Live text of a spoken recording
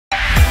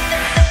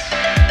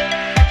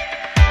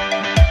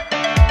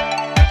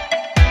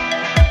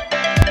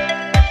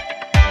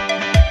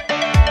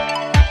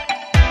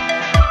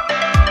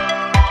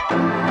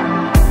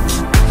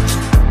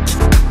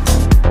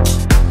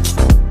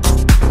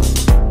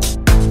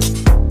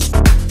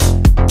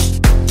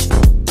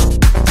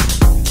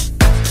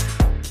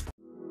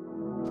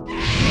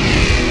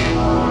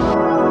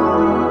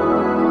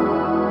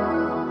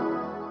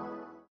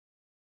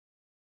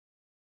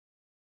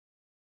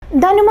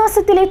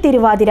ധനുമാസത്തിലെ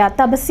തിരുവാതിര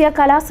തപസ്യ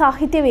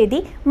കലാസാഹിത്യവേദി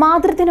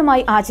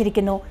മാതൃദിനമായി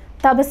ആചരിക്കുന്നു.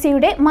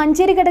 തപസ്യയുടെ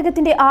മഞ്ചേരി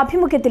ഘടകത്തിന്റെ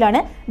ആഭിമുഖ്യത്തിലാണ്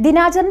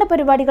ദിനാചരണ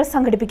പരിപാടികൾ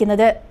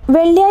സംഘടിപ്പിക്കുന്നത്.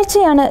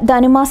 വെള്ളിയാഴ്ചയാണ്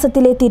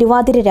ധനുമാസത്തിലെ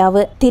തിരുവാതിര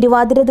രാവ്.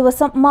 തിരുവാതിര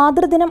ദിവസം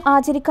മാതൃദിനം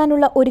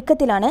ആചരിക്കാനുള്ള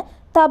ഒരുക്കത്തിലാണ്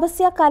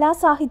തപസ്യ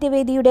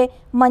കലാസാഹിത്യവേദിയുടെ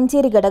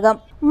മഞ്ചേരി ഘടകം.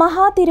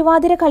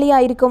 മഹാതിരുവാതിര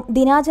കളിയായിരിക്കും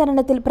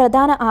ദിനാചരണത്തിൽ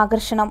പ്രധാന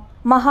ആകർഷണം.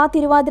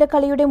 മഹാതിരുവാതിര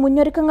കളിയുടെ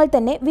മുന്നൊരുക്കങ്ങൾ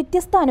തന്നെ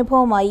വ്യത്യസ്ത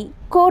അനുഭവമായി.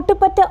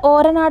 കോട്ടുപറ്റ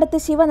ഓരനാടത്ത്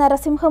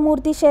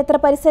ശിവനരസിംഹമൂർത്തി ക്ഷേത്ര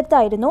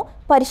പരിസരത്തായിരുന്നു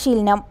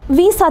പരിശീലനം.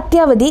 വി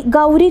സത്യാവതി,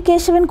 ഗൗരി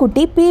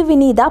കേശവൻകുട്ടി, പി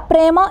വിനീത,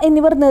 പ്രേമ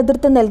എന്നിവർ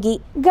നേതൃത്വം നൽകി.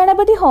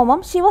 ഗണപതി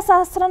ഹോമം,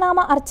 ശിവസഹസ്രനാമ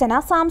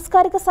അർച്ചന,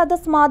 സാംസ്കാരിക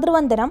സദസ്,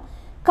 മാതൃവന്ദനം,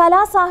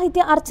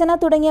 കലാസാഹിത്യ അർച്ചന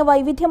തുടങ്ങിയ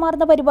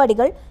വൈവിധ്യമാർന്ന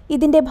പരിപാടികൾ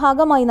ഇതിന്റെ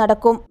ഭാഗമായി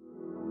നടക്കും.